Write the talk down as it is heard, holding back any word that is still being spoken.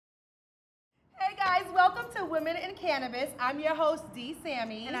to Women in Cannabis. I'm your host, D.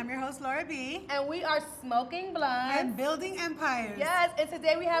 Sammy. And I'm your host, Laura B. And we are smoking blunts. And building empires. Yes, and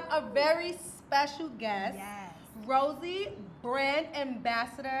today we have a very special guest. Yes. Rosie, brand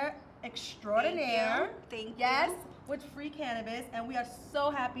ambassador extraordinaire. Thank you. Yes, with Free Cannabis. And we are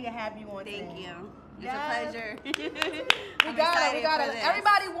so happy to have you on today. Thank you. It's Yes. a pleasure. We got her.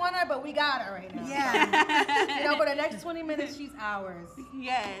 Everybody want her, but we got her right now. Yeah. You know, for the next 20 minutes, she's ours.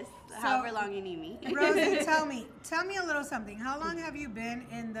 Yes, however long you need me. Rosie, tell me a little something. How long have you been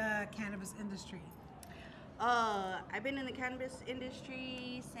in the cannabis industry? I've been in the cannabis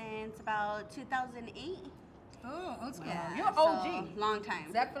industry since about 2008. Oh, old school. Yeah, You're OG. Long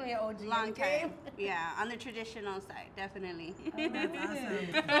time. Definitely an OG. Long time. Yeah, on the traditional side, definitely. Oh, that's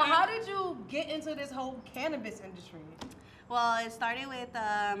awesome. So how did you get into this whole cannabis industry? Well, it started with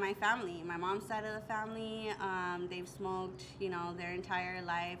my family. My mom's side of the family, they've smoked, their entire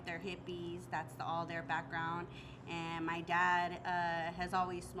life. They're hippies. That's all their background. And my dad has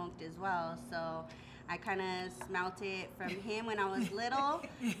always smoked as well. So I kind of smelt it from him when I was little.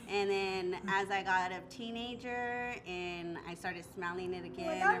 And then as I got a teenager and I started smelling it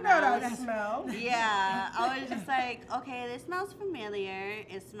again. Like, I know that smell. Yeah, I was just like, okay, this smells familiar.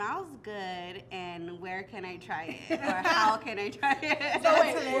 It smells good. And where can I try it? Or how can I try it? So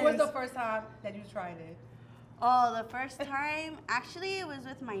wait, what was the first time that you tried it? Oh, the first time, actually, it was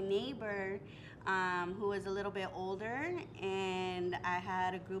with my neighbor, who was a little bit older, and I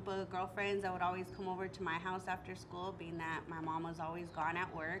had a group of girlfriends that would always come over to my house after school, being that my mom was always gone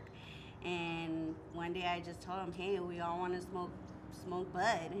at work. And one day I just told them, hey, we all want to smoke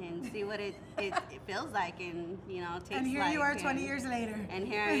bud and see what it feels like and tastes like. And here you are 20 years later. And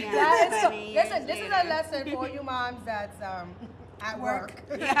here I am. Yeah, 20 years listen, this is later. a lesson for you moms that's at work.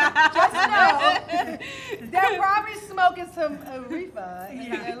 Yeah. Just know they're probably smoking some reefer in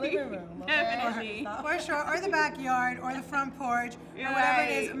their living room. Okay? Definitely. For sure, or the backyard, or the front porch, or whatever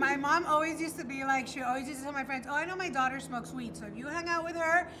it is. Right. My mom always used to be like, she always used to tell my friends, oh, I know my daughter smokes weed, so if you hang out with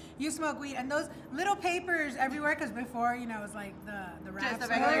her, you smoke weed. And those little papers everywhere, because before, it was like the wraps. Just the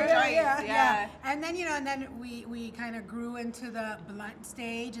regular Yeah, joints, yeah. And then, and then we kind of grew into the blunt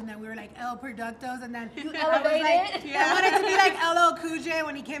stage, and then we were like El Productos, and then You I was elevated? like, I wanted to be like LL Cool J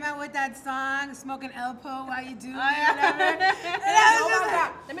when he came out with that song, Smoking El Po While You Do Me, whatever. And I Oh was my just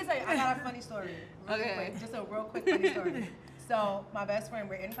God. Let me tell you, I got a funny story. Really Okay. quick. Just a real quick funny story. So my best friend,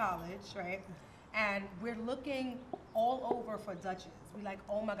 we're in college, right? And we're looking all over for Dutches. We like,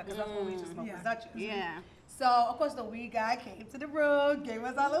 oh my God, because that's what we used to smoke was Dutches. Yeah. So, of course, the weed guy came to the room, gave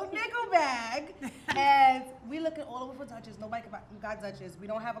us our little nickel bag, and we looking all over for Dutches. Nobody got Dutches. We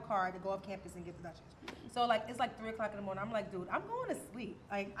don't have a car to go off campus and get the Dutches. So, it's like 3 o'clock in the morning. I'm like, dude, I'm going to sleep.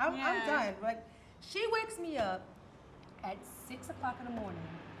 I'm done. Like, she wakes me up at 6 o'clock in the morning,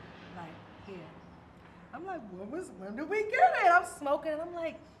 like, here. I'm like, when did we get it? I'm smoking, and I'm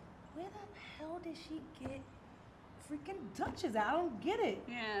like, where the hell did she get freaking Dutches? I don't get it.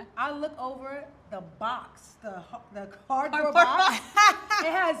 Yeah. I look over the box, the cardboard box. It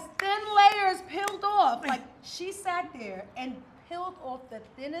has thin layers peeled off. Like, she sat there and peeled off the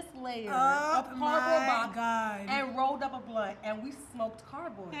thinnest layer of cardboard box God. and rolled up a blunt, and we smoked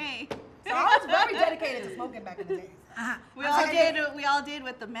cardboard. Hey. So I was very dedicated to smoking back in the days. We all did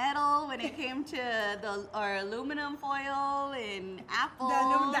with the metal when it came to our aluminum foil and apples.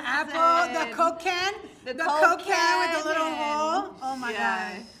 The apple, the Coke can, the Coke Coke can with the little can hole. Oh my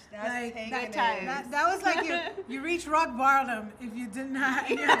Yeah. God. That's taking good it. times. That was like you reach rock bottom if you did not,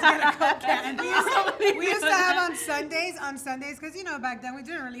 you had to get a Coke can. We used to have on Sundays, because, back then we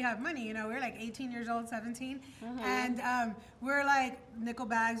didn't really have money, we were like 18 years old, 17. And we're like nickel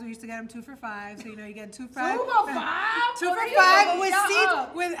bags, we used to get them 2 for $5. So, you get 2 for $5. 2 for $5? 2 for Oh, $5 yeah. with Shut seeds,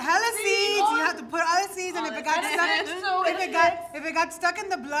 up. with hella seeds. You have to put all the seeds, and if it got stuck, if it got stuck in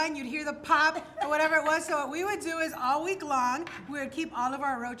the blunt, you'd hear the pop or whatever it was. So what we would do is all week long, we would keep all of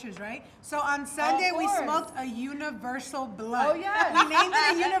our roaches, right? So on Sunday we course. smoked a universal blunt. Oh, yeah. We named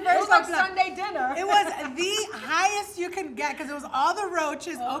it a universal It was like blunt. Sunday dinner. It was the highest you can get because it was all the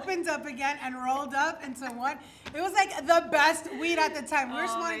roaches opened up again and rolled up into one. It was like the best weed at the time. We were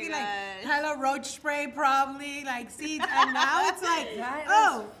Oh my smoking like gosh. hella roach spray, probably like seeds, and now it's like, That is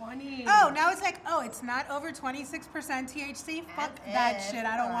oh, funny. now it's like, it's not over 26% THC. Fuck that it. shit.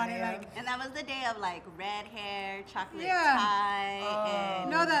 I don't want it. Yeah. Like, And that was the day of like red hair, chocolate Yeah. tie,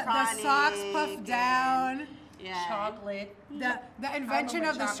 and the socks chronic puffed and- down. Yeah. Chocolate. The invention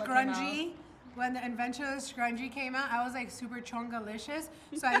of the chocolate came out. scrunchie. When the invention of the scrunchie came out, I was like super chongalicious.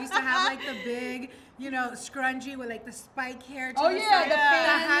 So I used to have like the big, scrunchie with like the spike hair. To Oh, the yeah, side. the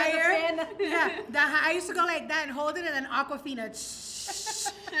fan, higher. the fan. Yeah, I used to go like that and hold it, and then Aquafina.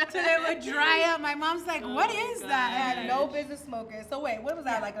 till it would dry up. My mom's like, what is I that? had no business smoking. So wait, what was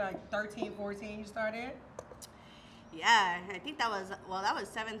that, like 13, 14 you started? Yeah, I think that was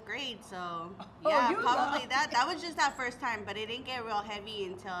 7th grade. So Oh, yeah, you probably know. that. That was just that first time, but it didn't get real heavy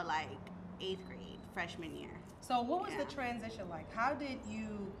until like 8th grade, freshman year. So what was Yeah. the transition like? How did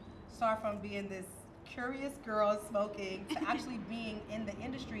you start from being this curious girl smoking to actually being in the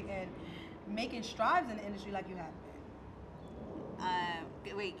industry and making strides in the industry like you have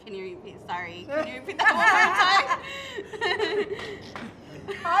been? Wait, can you repeat? Sorry, can you repeat that one more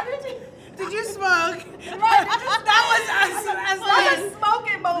time? How did you? Did you smoke? Right, That was us. that was a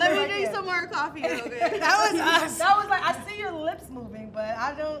smoking moment. Let me right drink there. some more coffee real quick. That was us. That was like, I see your lips moving, but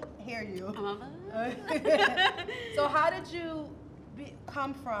I don't hear you. So how did you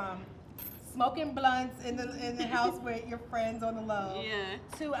come from smoking blunts in the house with your friends on the low Yeah.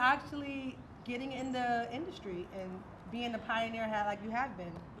 to actually getting in the industry and being the pioneer like you have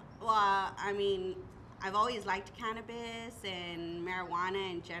been? Well, I mean, I've always liked cannabis and marijuana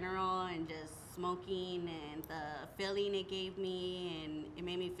in general, and just smoking and the feeling it gave me, and it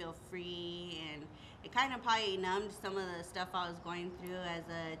made me feel free, and it kind of probably numbed some of the stuff I was going through as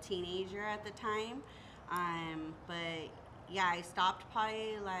a teenager at the time. But yeah, I stopped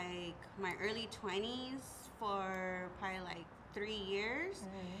probably like my early 20s for probably like 3 years.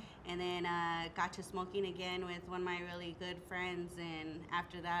 And then got to smoking again with one of my really good friends, and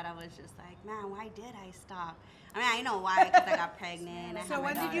after that I was just like, man, why did I stop? I mean, I know why, because I got pregnant. I So had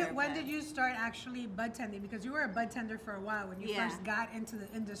my daughter, when but- did you start actually bud tending? Because you were a bud tender for a while when you Yeah. first got into the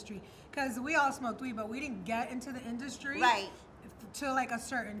industry. Because we all smoked weed, but we didn't get into the industry Right. till like a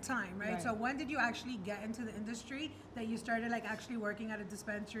certain time, right? Right. So when did you actually get into the industry that you started like actually working at a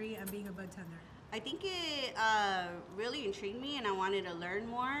dispensary and being a bud tender? I think it really intrigued me, and I wanted to learn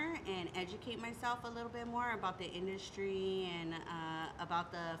more and educate myself a little bit more about the industry and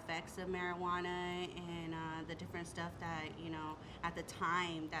about the effects of marijuana and the different stuff that, you know, at the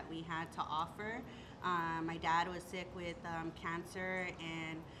time that we had to offer. My dad was sick with cancer,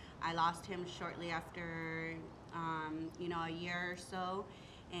 and I lost him shortly after, you know, a year or so.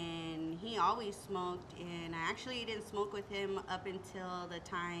 And he always smoked, and I actually didn't smoke with him up until the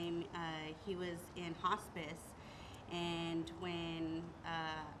time he was in hospice. And when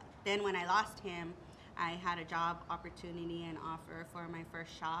I lost him, I had a job opportunity and offer for my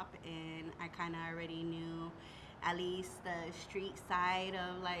first shop, and I kind of already knew at least the street side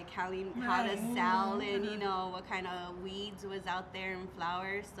of like how to Right. sell and, you know, what kind of weeds was out there and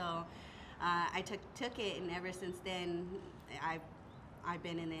flowers. So I took it, and ever since then I've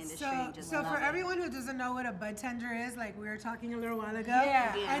been in the industry and just So love for it. everyone who doesn't know what a bud tender is, like we were talking a little while ago,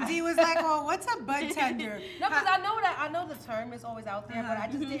 Yeah. Yeah. and Dee was like, "Well, what's a bud tender?" No, because I know the term is always out there, but I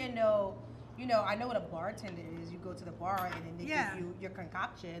just didn't know. You know, I know what a bartender is. You go to the bar and then they Yeah. give you your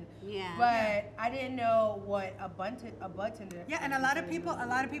concoction. Yeah. But I didn't know what a bud tender. Yeah, and a lot of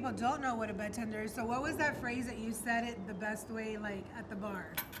people don't know what a bud tender is. So what was that phrase that you said it the best way, like at the bar?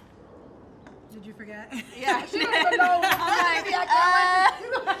 Did you forget? Yeah. She don't even know. I'm like,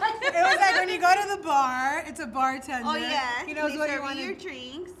 It was like when you go to the bar, it's a bartender. oh yeah. He knows they what you serve want you your to.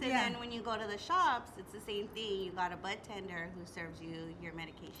 drinks, and Yeah. then when you go to the shops, it's the same thing. You got a bud tender who serves you your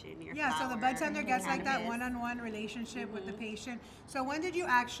medication, your Yeah, so the flower, bud tender gets like that cannabis. one-on-one relationship with the patient. So when did you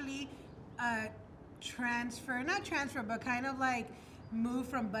actually not transfer, but kind of like move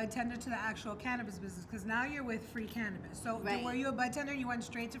from bud tender to the actual cannabis business? Because now you're with Free Cannabis. So Right. were you a bud tender? You went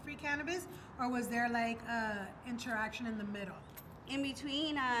straight to Free Cannabis, or was there like interaction in the middle? In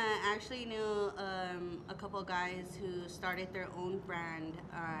between, I actually knew a couple guys who started their own brand,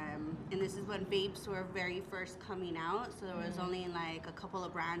 and this is when vapes were very first coming out. So there was only like a couple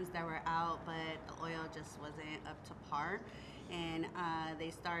of brands that were out, but the oil just wasn't up to par. And they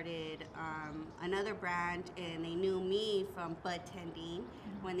started another brand, and they knew me from bud tending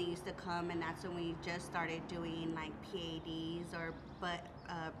when they used to come, and that's when we just started doing like PADs or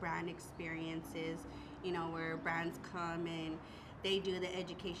brand experiences, you know, where brands come and they do the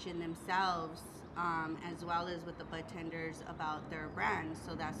education themselves, as well as with the bud tenders about their brand.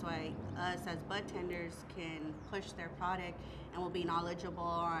 So that's why us as bud tenders can push their product, and we'll be knowledgeable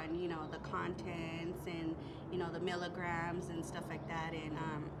on, you know, the contents and, you know, the milligrams and stuff like that.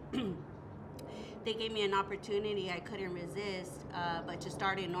 And they gave me an opportunity I couldn't resist, but to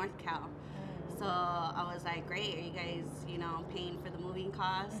start in North Cal. So I was like, great, are you guys, you know, paying for the moving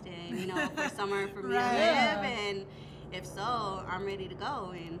cost and, you know, for somewhere for me Right. to live? And if so, I'm ready to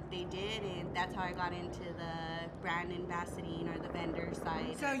go. And they did, and that's how I got into the brand ambassading or the vendor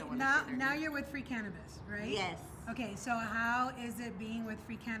side. So I don't wanna now, say their now name. you're with Free Cannabis, right? Yes. Okay, so how is it being with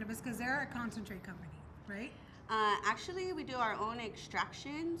Free Cannabis? Because they're a concentrate company, right? Actually, we do our own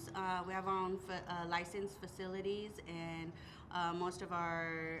extractions. We have our own licensed facilities, and most of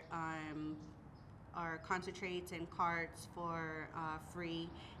our concentrates and carts for free.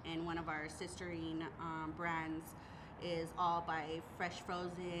 And one of our sisterine brands is all by Fresh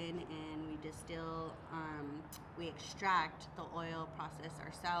Frozen, and we distill, we extract the oil process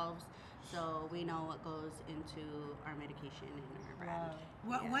ourselves. So we know what goes into our medication and our brand.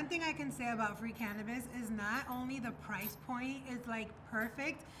 Well, one thing I can say about free cannabis is not only the price point is like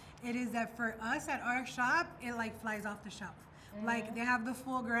perfect, it is that for us at our shop, it like flies off the shelf. Like they have the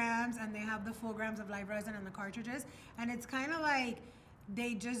full grams and they have the full grams of live resin and the cartridges, and it's kind of like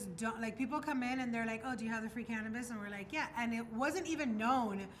they just don't, like, people come in and they're like, oh, do you have the free cannabis? And we're like, yeah. And it wasn't even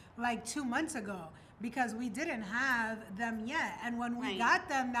known like 2 months ago because we didn't have them yet. And when we got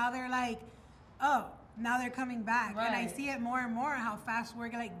them, now they're like, oh, now they're coming back. And I see it more and more how fast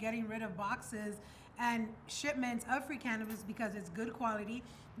we're like getting rid of boxes and shipments of free cannabis because it's good quality.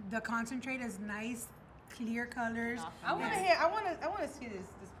 The concentrate is nice, clear colors. I want to see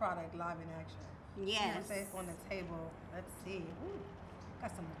this product live in action. Yes. Let's say it's on the table. Let's see. Ooh,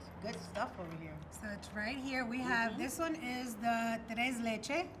 got some good stuff over here. So it's right here. We have, this one is the Tres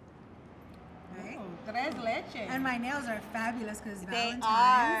Leche. Right? Ooh, Tres Leche. And my nails are fabulous because They Valentine's.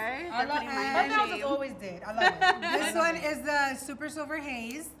 are. I love my nails just always did. I love it. This one is the Super Silver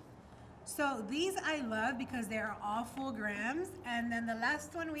Haze. So these I love because they are all full grams. And then the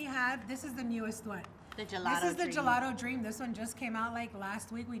last one we have, this is the newest one. The Gelato This is the Dream. Gelato Dream. This one just came out like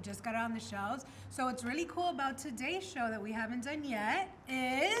last week. We just got it on the shelves. So what's really cool about today's show that we haven't done yet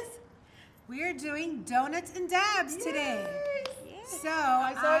is we are doing donuts and dabs today. So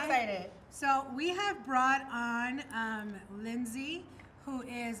I'm so excited. So we have brought on Lindsay, who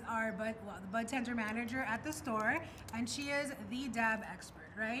is our the bud tender manager at the store, and she is the dab expert,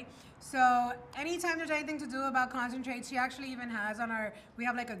 right? So anytime there's anything to do about concentrates, she actually even has on we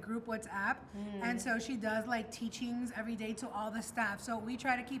have like a group WhatsApp, and so she does like teachings every day to all the staff. So we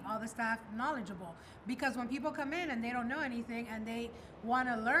try to keep all the staff knowledgeable because when people come in and they don't know anything and they want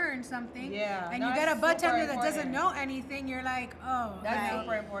to learn something, and you get a bud tender that doesn't know anything, you're like, oh, That's right.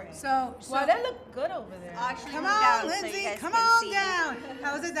 super important. So Well, they look good over there. Actually, come move on, down so Lindsay, you guys come can on see. down.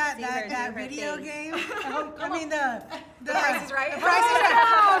 How was it that See her that do her video thing. game? I mean the Price is Right. The Price is Right.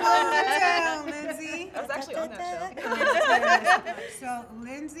 Come on down, Lindsay. I was actually on that show. So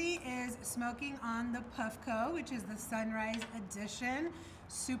Lindsay is smoking on the Puffco, which is the Sunrise Edition.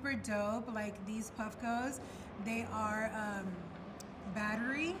 Super dope. Like these Puffcos, they are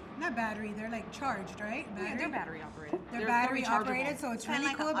not battery. They're like charged, right? Yeah, they're battery operated. They're battery rechargeable. operated, so it's Kinda really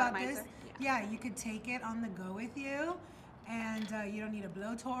like cool an about atomizer. this. Yeah, you could take it on the go with you, and you don't need a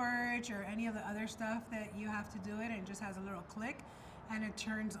blowtorch or any of the other stuff that you have to do it. It just has a little click, and it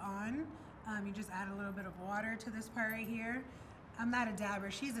turns on. You just add a little bit of water to this part right here. I'm not a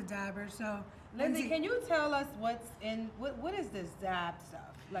dabber; she's a dabber. So, Lindsay, can you tell us what's in what is this dab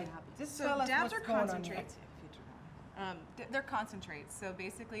stuff? Like, just So tell us dabs what's are going on concentrates. They're concentrates. So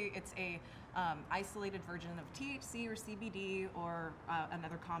basically, it's a isolated version of THC or CBD or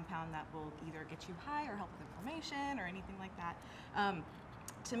another compound that will either get you high or help with inflammation or anything like that.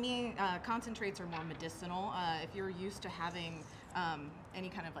 To me, concentrates are more medicinal. If you're used to having any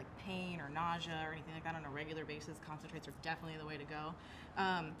kind of like pain or nausea or anything like that on a regular basis, concentrates are definitely the way to go.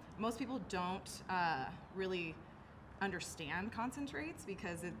 Most people don't really understand concentrates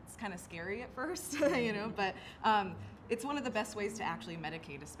because it's kind of scary at first, you know, but it's one of the best ways to actually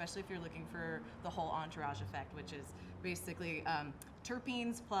medicate, especially if you're looking for the whole entourage effect, which is basically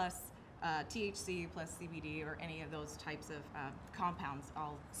terpenes plus THC plus CBD or any of those types of compounds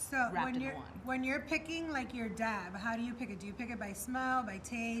all wrapped in one. When you're picking like your dab, how do you pick it? Do you pick it by smell, by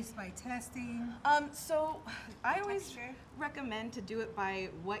taste, by testing? So I always recommend to do it by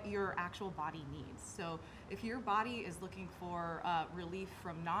what your actual body needs. So if your body is looking for relief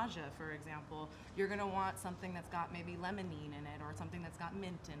from nausea, for example, you're going to want something that's got maybe limonene in it or something that's got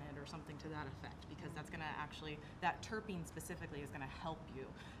mint in it or something to that effect, because that's going to actually, that terpene specifically is going to help you.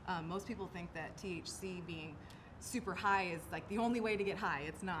 Most people think that THC being super high is like the only way to get high.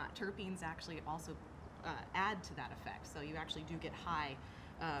 It's not. Terpenes actually also add to that effect. So you actually do get high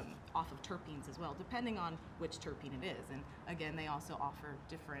off of terpenes as well, depending on which terpene it is. And again, they also offer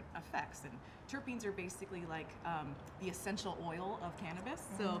different effects. And terpenes are basically like the essential oil of cannabis.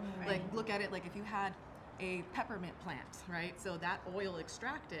 So like look at it like if you had a peppermint plant, right? So that oil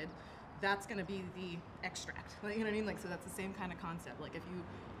extracted, that's going to be the extract. You know what I mean? Like, so that's the same kind of concept. Like if you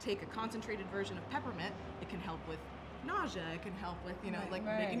take a concentrated version of peppermint, it can help with nausea. It can help with, you know, like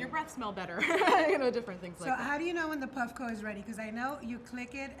Right. making your breath smell better. You know, different things So like that. how do you know when the Puffco is ready? Because I know you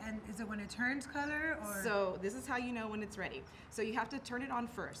click it, and is it when it turns color or? So this is how you know when it's ready. So you have to turn it on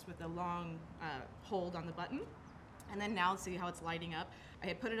first with a long hold on the button. And then now see how it's lighting up. I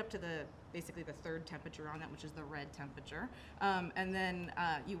had put it up to basically the third temperature on that, which is the red temperature. And then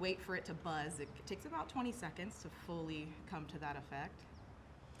you wait for it to buzz. It takes about 20 seconds to fully come to that effect.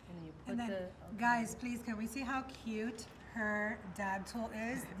 And you put And then, the guys, please, can we see how cute her dab tool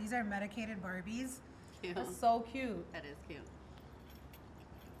is? These are medicated Barbies. Cute. That's so cute. That is cute.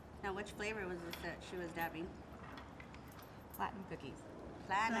 Now, which flavor was this that she was dabbing? Platinum cookies.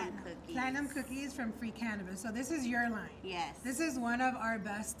 Platinum cookies. Platinum cookies from Free Cannabis. So this is your line. Yes. This is one of our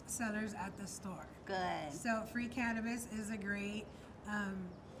best sellers at the store. Good. So Free Cannabis is a great.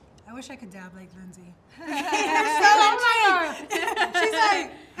 I wish I could dab like Lindsay. She's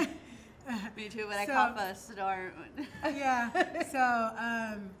like, Me too, but I So- come from a store. yeah.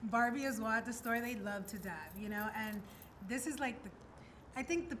 So Barbie as well at the store. They love to dab, you know. And this is like I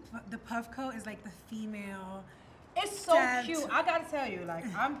think the Puffco is like the female. It's so Dabbed. cute. I gotta tell you, like,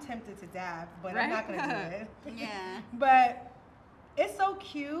 I'm tempted to dab, but I'm not gonna do it. Yeah. But it's so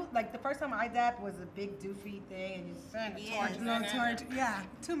cute. Like the first time I dabbed was a big doofy thing, and you send a Yes. torch. No torch. Yeah,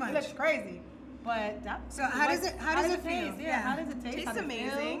 too It much. looks crazy. But that, So how does it taste? feel? Yeah, how does it taste? Tastes How does it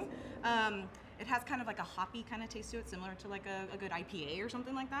feel? amazing. It has kind of like a hoppy kind of taste to it, similar to like a good IPA or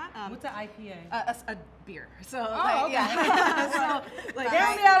something like that. What's an IPA? A beer. So okay. yeah. So, like, They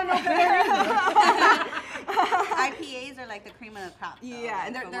don't be out of no beer either. IPAs are like the cream of the crop. Though, yeah,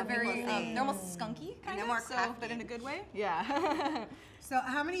 and they're what very people say. they're almost skunky kind they're of, more so, crafty. but in a good way. Yeah. So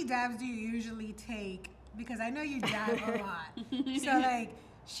how many dabs do you usually take? Because I know you dab a lot. So like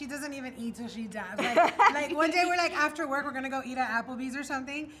she doesn't even eat till she dabs. Like one day we're like after work we're gonna go eat at Applebee's or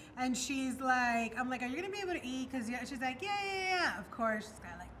something, and she's like, I'm like, are you gonna be able to eat? Cause yeah, she's like, yeah. Of course, she's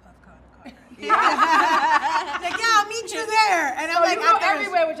got like Puffco in the corner. Like yeah, I'll meet you there. And I'm So like, you go after-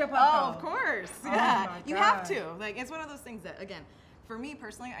 everywhere with your Oh, puffco. of course. Oh Yeah. my You have God. to. Like, it's one of those things that, again, for me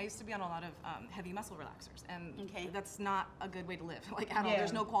personally, I used to be on a lot of heavy muscle relaxers, and Okay. that's not a good way to live. Like, at all. Yeah.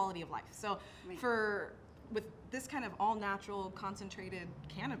 There's no quality of life. So, Right. with this kind of all natural concentrated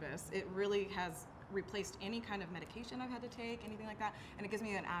cannabis, it really has replaced any kind of medication I've had to take, anything like that, and it gives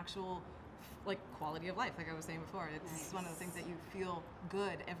me an actual like quality of life, like I was saying before. It's Nice. one of the things that you feel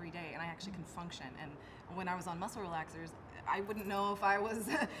good every day, and I actually can function. And when I was on muscle relaxers, I wouldn't know if I was,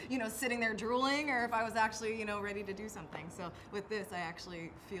 sitting there drooling or if I was actually, ready to do something. So with this, I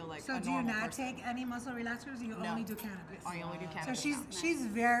actually feel like So a do you normal not person. take any muscle relaxers? Or you No. only do cannabis? I only do So cannabis. she's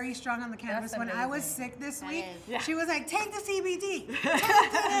very strong on the cannabis. That's When I was amazing. sick this That week, is. Yeah. she was like, "Take the CBD,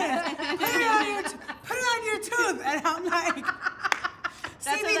 put it on your tooth," and I'm like,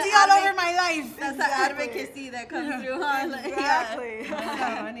 That's "CBD an all over advocate- my life." That's the advocacy that comes through, huh? Like, yeah. Exactly.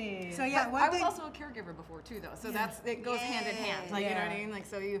 Funny. So yeah, But one I was thing. also a caregiver before too, though. So it goes hand in hand. Like, you know what I Yeah. mean? Like,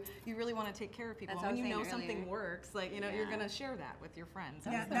 so you really want to take care of people. That's And when what I you was know saying something earlier. works, like, you're Yeah. gonna share that with your friends.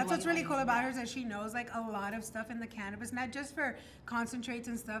 Yeah, the that's what's one really thing. cool about her is that she knows like a lot of stuff in the cannabis, not just for concentrates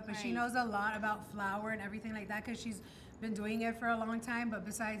and stuff, but she Right. knows a lot about flour and everything like that because she's been doing it for a long time. But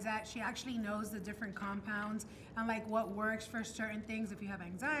besides that, she actually knows the different compounds and like what works for certain things. If you have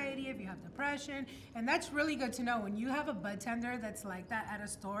anxiety, if you have depression, and that's really good to know. When you have a bud tender that's like that at a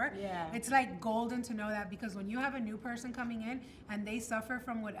store, Yeah. it's like golden to know that, because when you have a new person coming in and they suffer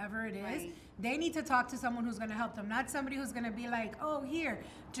from whatever it is, Right. they need to talk to someone who's going to help them, not somebody who's going to be like, oh, here,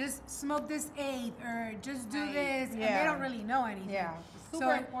 just smoke this eighth or just do Right. this. And they Yeah. don't really know anything. Yeah. So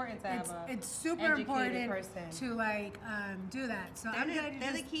Super important to have it's a super educated important person. to like do that. So I'm glad you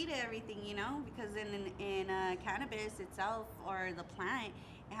They're the just, key to everything, because in cannabis itself, or the plant,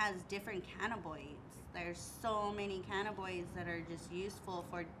 it has different cannabinoids. There's so many cannabinoids that are just useful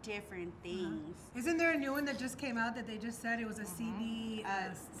for different things. isn't there a new one that just came out that they just said it was a CB,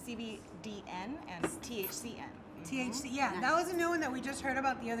 CBDN and THCN. THC? Yeah, that was a new one that we just heard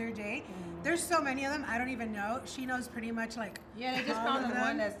about the other day. There's so many of them, I don't even know. She knows pretty much like Yeah, they just all found of the them.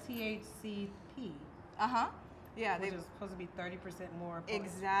 one that's THCP, Yeah, which they is supposed to be 30% more. potent.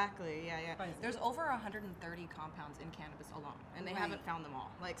 exactly. Yeah. Spicy. There's over 130 compounds in cannabis alone, and they Right. haven't found them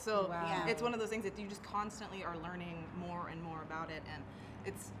all. Like, so Wow. Yeah. it's one of those things that you just constantly are learning more and more about it, and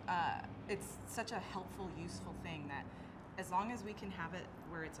it's such a helpful, useful thing that as long as we can have it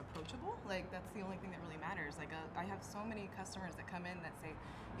where it's approachable, like that's the only thing that really matters. Like I have so many customers that come in that say,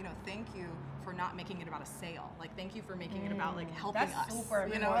 thank you for not making it about a sale. Like, thank you for making it about like helping That's us. super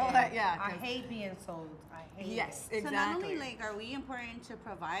you important. know, like, yeah. I 'cause- hate being sold. I hate Yes, it. exactly. So not only are we important to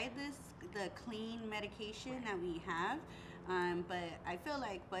provide the clean medication that we have, But I feel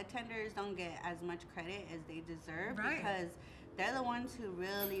like bud tenders don't get as much credit as they deserve Right. because they're the ones who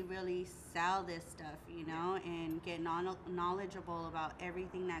really, really sell this stuff, you know, and get knowledgeable about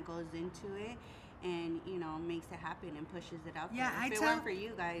everything that goes into it. And makes it happen and pushes it out Yeah, there. If it weren't for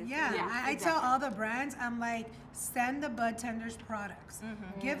you guys, Yeah, Yeah, I tell all the brands, I'm like, send the bud tenders products,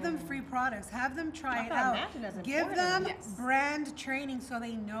 give them free products, have them try I it thought out, matching is give important. them Yes. brand training so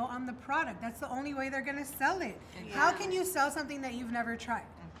they know on the product. That's the only way they're gonna sell it. How Yeah. can you sell something that you've never tried?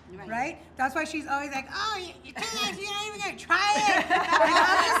 Right. Right? That's why she's always like, oh, you're too nice, you're not even gonna try it. And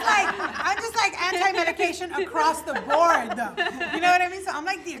I'm just like anti-medication across the board, though. You know what I mean? So I'm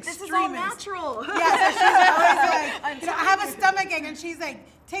like the extremist. This is all natural. Yeah, so she's always like, I have a stomach ache, and she's like,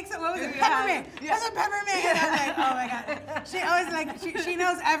 take some, what was it, peppermint? Yeah. What's a peppermint? And I'm like, oh my God. She always like, she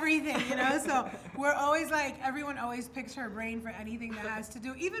knows everything, you know? So we're always like, everyone always picks her brain for anything that has to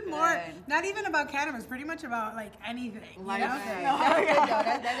do, even more, Good. not even about cannabis, pretty much about like anything, you Life. know? Right. That's good,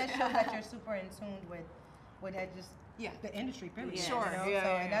 though. That just shows that you're super in tune with that just Yeah. the industry, period. Yeah. Sure. You know? Yeah, So,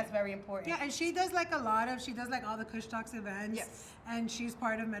 yeah, and yeah. that's very important. Yeah, and she does like she does like all the Kush Talks events. Yes. And she's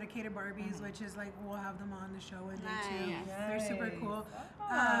part of Medicated Barbies, which is like, we'll have them on the show one day too. Nice. They're super Nice. cool.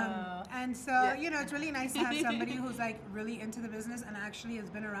 Oh. And so, Yeah. it's really nice to have somebody who's like really into the business and actually has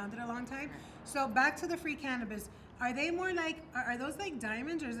been around it a long time. So back to the free cannabis. Are they more like, are those like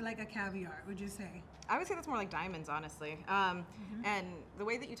diamonds or is it like a caviar, would you say? I would say that's more like diamonds, honestly. And the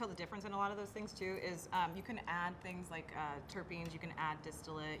way that you tell the difference in a lot of those things too is you can add things like terpenes, you can add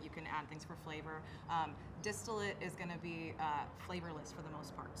distillate, you can add things for flavor. Distillate is going to be flavorless for the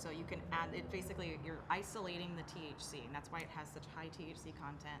most part. So you can add it, basically you're isolating the THC, and that's why it has such high THC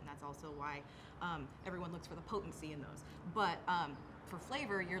content, and that's also why everyone looks for the potency in those. But for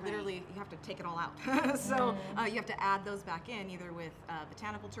flavor, you're literally, you have to take it all out. So you have to add those back in either with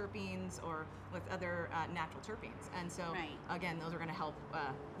botanical terpenes or with other natural terpenes. And so Right. again, those are going to help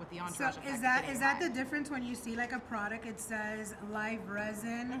with the So entourage effect. is that the difference when you see like a product, it says live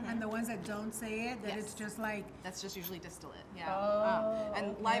resin, and the ones that don't say it, that Yes. it's just like, That's just usually distillate, yeah. Oh,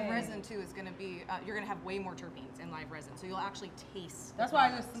 And live okay. resin too is going to be, you're going to have way more terpenes in live resin, so you'll actually taste. That's the why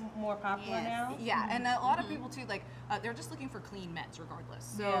product. it's more popular Yes. now. Yeah, and a lot of people too, like they're just looking for clean meds regardless.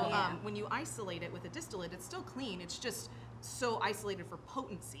 So Yeah. when you isolate it with a distillate, it's still clean. It's just so isolated for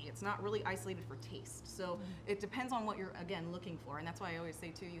potency. It's not really isolated for taste. So it depends on what you're again looking for, and that's why I always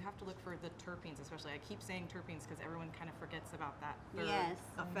say too, you have to look for the terpenes, especially. I keep saying terpenes because everyone kind of forgets about that third Yes.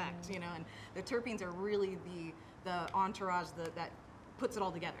 effect, you know. And the terpenes are really the entourage that puts it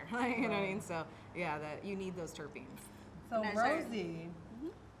all together. You know what I mean? So yeah, that you need those terpenes. So No, sorry. Rosie,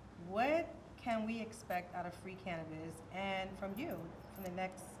 what can we expect out of free cannabis and from you for the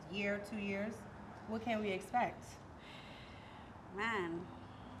next year, 2 years? What can we expect? Man,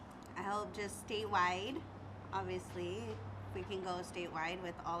 I hope just statewide, obviously. If we can go statewide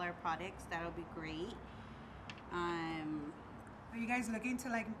with all our products, that'll be great. are you guys looking to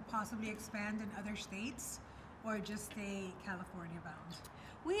like possibly expand in other states or just stay California bound?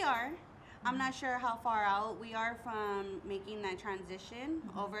 We are. I'm not sure how far out we are from making that transition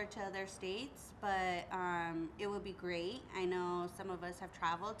over to other states, but it would be great. I know some of us have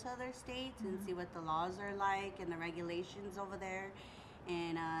traveled to other states and see what the laws are like and the regulations over there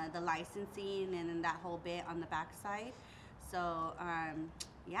and the licensing and then that whole bit on the backside. So,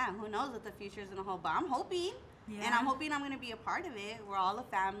 yeah, who knows what the future is going to hold, but I'm hoping. And Yeah. I'm hoping I'm going to be a part of it. We're all a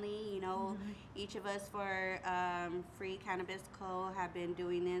family, you know. Each of us for Free Cannabis Co. have been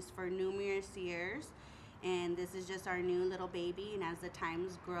doing this for numerous years. And this is just our new little baby. And as the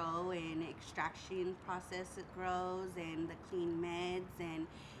times grow and extraction process it grows and the clean meds and,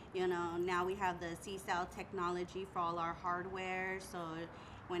 you know, now we have the C-cell technology for all our hardware. So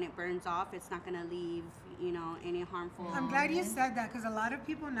when it burns off, it's not going to leave, you know, any harmful. I'm glad you said that because a lot of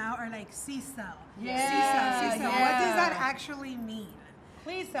people now are like C-cell. Yeah, C-cell, C-cell. What does that yeah. actually mean?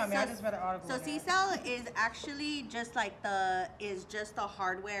 Please tell me. I just read an article. So on that. C-cell is actually just like the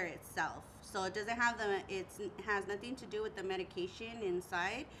hardware itself. So it doesn't have it has nothing to do with the medication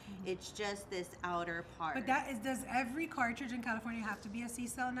inside. It's just this outer part. But does every cartridge in California have to be a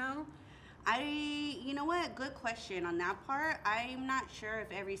C-cell now? You know what? Good question on that part. I'm not sure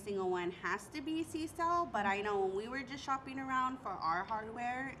if every single one has to be C-cell, but I know when we were just shopping around for our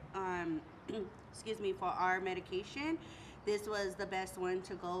hardware, excuse me, for our medication, this was the best one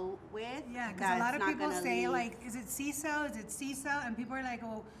to go with. Yeah, because a lot of that's not people gonna say leave. like, is it CISO? Is it CISO? And people are like,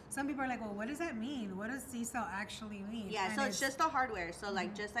 well, some people are like, well, what does that mean? What does CISO actually mean? Yeah, And so it's just the hardware. So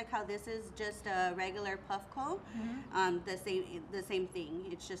like just like how this is just a regular Puffco, the same thing.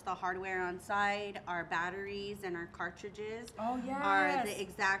 It's just the hardware on side. Our batteries and our cartridges Oh, are yes. the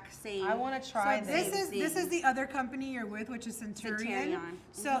exact same. I want to try So this. this is the other company you're with, which is Centurion. Centurion.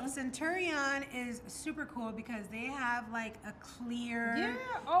 So Centurion is super cool because they have like a clear. Yeah.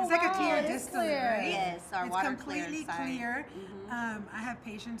 Oh, it's like wow, a clear it's distiller, clear. right? Yes, our it's water completely clear side. clear. I have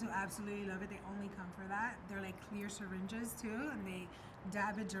patients who absolutely love it. They only come for that. They're like clear syringes too, and they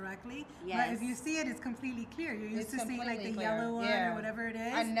dab it directly. But if Yes. you see it, it's completely clear. You're used It's to seeing like the completely clear. yellow one Yeah. or whatever it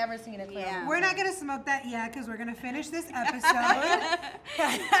is. I've never seen a clear Yeah. one. We're not gonna smoke that yet because we're gonna finish this episode.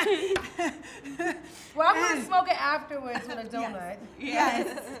 Well, I'm going And- to smoke it afterwards with a donut.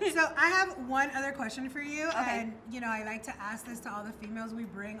 Yes. So I have one other question for you, Okay. and I like to ask this to all the females we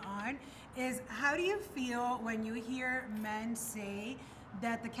bring on: is how do you feel when you hear men say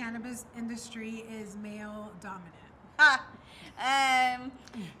that the cannabis industry is male dominant?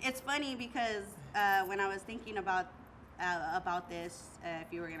 It's funny because when I was thinking about this,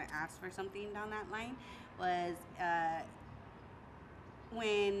 if you were gonna ask for something down that line, was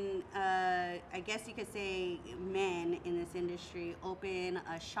when I guess you could say men in this industry open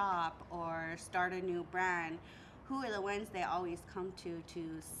a shop or start a new brand. Who are the ones they always come to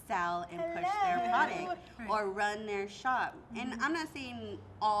sell and push their Hello. product Right. or run their shop? And I'm not saying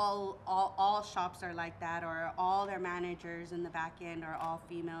all shops are like that or all their managers in the back end are all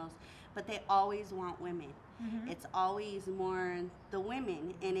females, but they always want women. It's always more the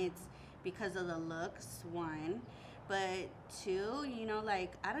women, and it's because of the looks, one, but two,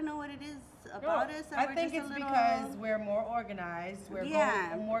 like I don't know what it is about us. That I we're think just it's a little, because we're more organized, we're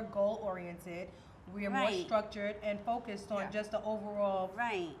Yeah. more goal-oriented, we are more Right. structured and focused on Yeah. just the overall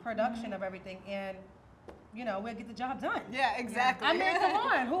Right. production of everything, and we'll get the job done. Yeah, exactly. I mean, come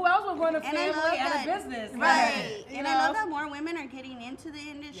on, who else would run a And I family love and that- a business? Right. You And know? I love that more women are getting into the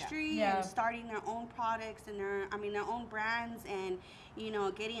industry Yeah. and starting their own products and their own brands and,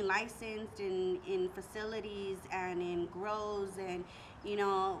 getting licensed in facilities and in grows. And,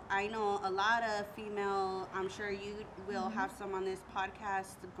 I know a lot of female, I'm sure you will have some on this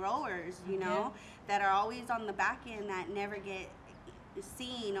podcast, growers, that are always on the back end that never get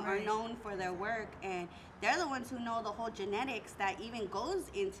seen or Right. known for their work, and they're the ones who know the whole genetics that even goes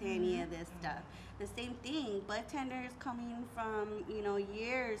into any of this stuff. The same thing, bud tenders coming from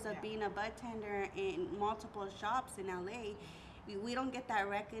years of being a bud tender in multiple shops in LA. We don't get that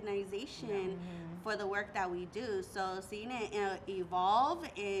recognition for the work that we do. So seeing it evolve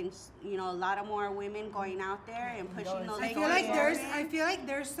and a lot of more women going out there and pushing those. I feel like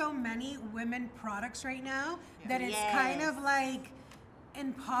there's so many women products right now that it's kind of Yes. like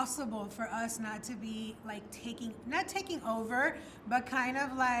impossible for us not to be like not taking over, but kind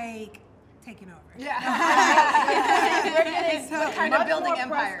of like taking over. We're getting kind of much building more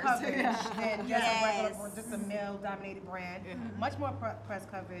press empires. coverage Yeah. than just Yes. a regular, just a male-dominated brand. Much more press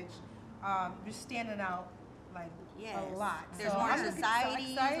coverage. You're standing out like Yes. a lot. There's So more I'm just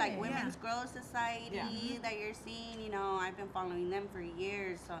societies, excited. like Women's Grow Society that you're seeing. I've been following them for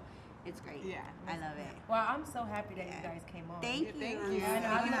years, so it's great. Yeah. I love it. Well, I'm so happy that you Yeah. guys came on. Thank Yeah, you. thank you. And Thank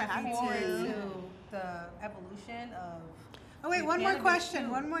I'm you for having looking forward me. to the evolution of. Oh wait, the one more cannabis question.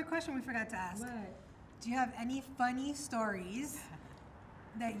 too. One more question we forgot to ask. Do you have any funny stories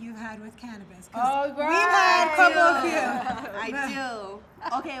that you've had with cannabis? 'Cause Oh, we've had a couple of you. I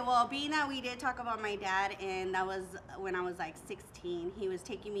do. Okay, well, being that we did talk about my dad, and that was when I was like 16. He was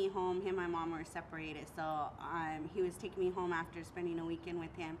taking me home. Him and my mom were separated, so he was taking me home after spending a weekend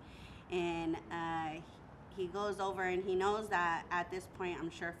with him, and he goes over and he knows that at this point, I'm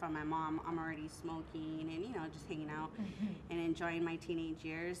sure from my mom, I'm already smoking and just hanging out and enjoying my teenage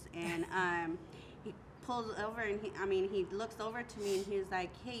years, and he pulls over and he looks over to me and he was like,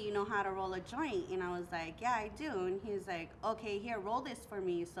 hey, you know how to roll a joint? And I was like, yeah, I do. And he was like, okay, here, roll this for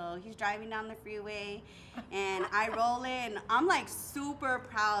me. So he's driving down the freeway and I roll it, and I'm like super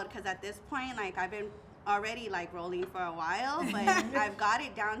proud because at this point, like I've been already like rolling for a while, but I've got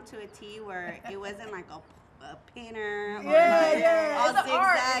it down to a T where it wasn't like a pinner or all It's an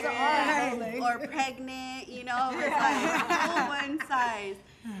art. It's an zigzagged art, or pregnant, it was like full one size.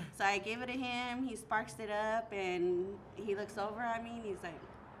 So I give it to him, he sparks it up, and he looks over at me and he's like,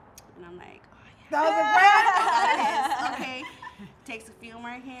 and I'm like, oh yeah, That was a brand. I got this. Okay. Takes a few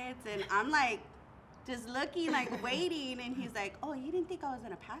more hits, and I'm like, just looking, like waiting, and he's like, oh, you didn't think I was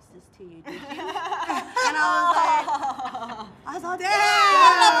gonna pass this to you, did you? And I was like, damn!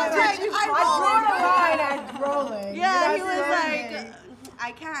 I drew the line at rolling. Yeah, You he know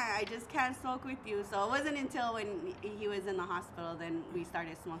I can't. I just can't smoke with you. So it wasn't until when he was in the hospital then we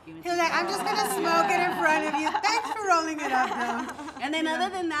started smoking with He was like, I'm just gonna smoke it in front of you. Thanks for rolling it up, though. And then other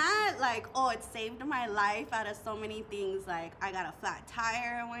than that, like, oh, it saved my life out of so many things. Like, I got a flat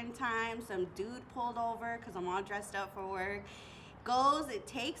tire one time. Some dude pulled over because I'm all dressed up for work. It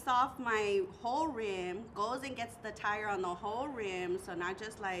takes off my whole rim, goes and gets the tire on the whole rim, so not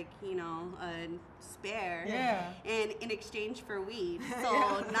just like, you know, a spare. Yeah. And in exchange for weed.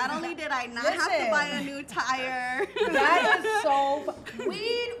 So not only did I not have to Listen. buy a new tire. That is so.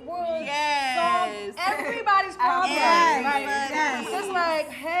 Weed will Yes. solve everybody's problem. Yes. Right? Yes. It's just like,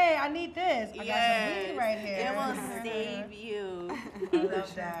 hey, I need this. I got Yes. some weed right here. It will save you. I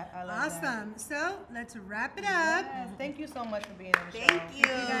love that. I love that. Awesome. So let's wrap it up. Yes, thank you so much for being on the show. Thank you.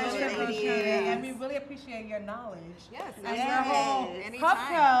 guys We for appreciate ladies. it, and we really appreciate your knowledge. Yes, And your whole Yes.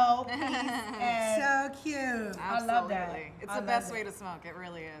 Pupco piece. And So cute. I love that. Absolutely. It's I the love best that. way to smoke. It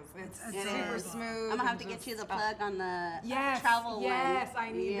really is. It's It super is. smooth. I'm gonna have and to get just- you the plug on the Yes, travel one. yes,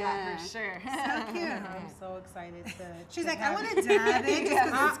 I need that Yeah. for sure. So cute. I'm so excited to. She's to like, I have want you. to dab it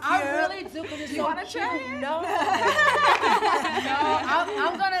just 'cause it's cute. I really do because it's You so wanna cute. try it? No,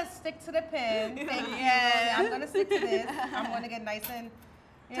 I'm gonna stick to the pen. Thank you. Yes. I'm gonna stick to this. I'm gonna get nice and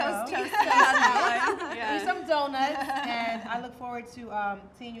Toast, toast, toast, toast on that one. eat Yeah. some donuts, and I look forward to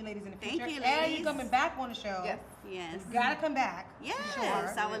seeing you ladies in the Thank future. you, And ladies. you coming back on the show. Yes. Yes. You gotta come back. Yes, Sure.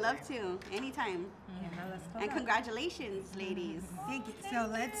 I would love to. Anytime. Yeah, now let's go And back. congratulations, ladies. Thank you. So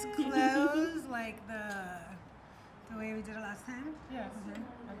let's close like the way we did it last time. Yes.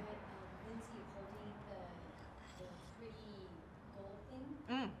 Lindsay holding the pretty gold thing,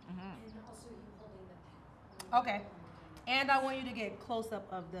 and also you holding the pen. Okay. And I want you to get close up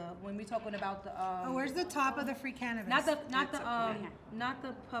of the when we're talking about the Oh, where's the top of the free cannabis? not the okay. not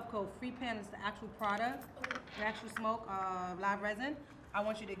the Pupco free pen is the actual product, the actual smoke live resin. I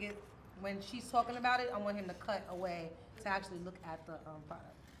want you to get when she's talking about it. I want him to cut away to actually look at the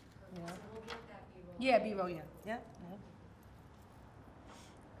product. Yeah. So we'll get that B-roll. Yeah, B-roll. Yeah. Yeah. Yeah.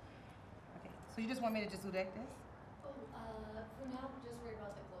 Okay. So you just want me to just do like this? Oh, for now, just worry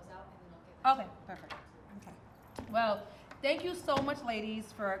about the closeout, and then I'll get Okay. Perfect. Okay. Well, thank you so much,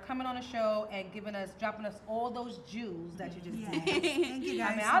 ladies, for coming on the show and dropping us all those jewels that you just Yes. did. Thank you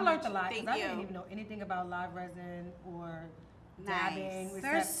guys. I mean, so I learned much. a lot because Thank I didn't you. even know anything about live resin or Nice. dabbing. except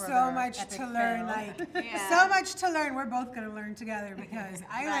There's for so the much epic to learn. fail. Like Yeah. so much to learn. We're both gonna learn together because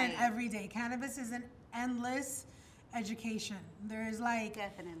I learn Right. every day. Cannabis is an endless education. There is like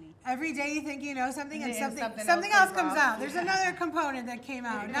Definitely. every day you think you know something and Yeah, and something something else else comes comes out. out. There's another component that came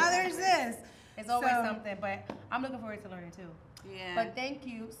out. Now there's this. It's always So- something, but I'm looking forward to learning too. Yeah. But thank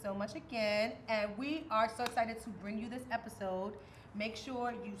you so much again, and we are so excited to bring you this episode. Make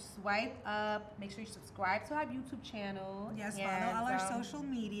sure you swipe up. Make sure you subscribe to our YouTube channel. Yes, and, follow all our social social.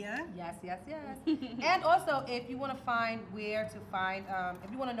 media. Yes, yes, yes. And also, if you want to find if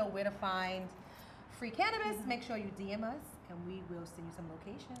you want to know where to find free cannabis, make sure you DM us, and we will send you some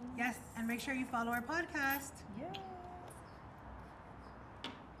locations. Yes, and make sure you follow our podcast. Yes.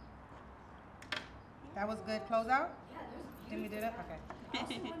 That was good. Close out. Yeah, that was Think we beautiful. did it? Okay. I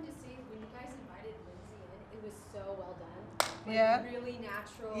also wanted to say, when you guys invited Lindsay in, it was so well done. Like, Yeah? really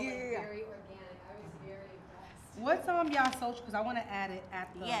natural, Yeah. like, very organic. I was very impressed. What's y'all social? Because I want to add it at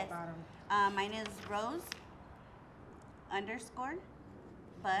the Yes. bottom. Mine is Rose _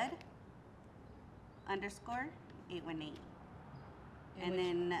 Bud _ 818. And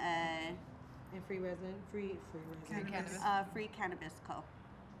then And free resin, free resin. Cannabis. Free Cannabis Co.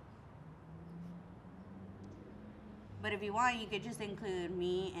 But if you want, you could just include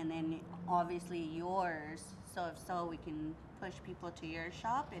me and then obviously yours. So if so, we can push people to your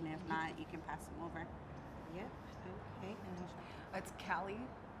shop, and if not, you can pass them over. Yep. Okay. It's Callie,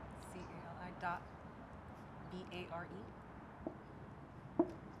 CALI.BARE.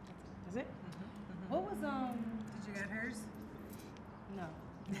 Is it? What was Did you get hers? No,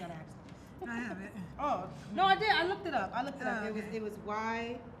 you gotta ask. I have it. Oh no, I did. I looked it up. Oh, It okay. was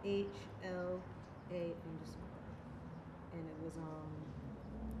YHLA _ and it was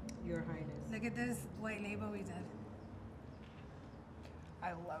Your Highness. Look at this white label we did.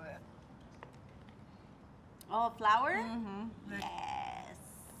 I love it. Oh, flower? Like, Yes.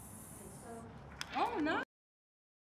 Oh, nice.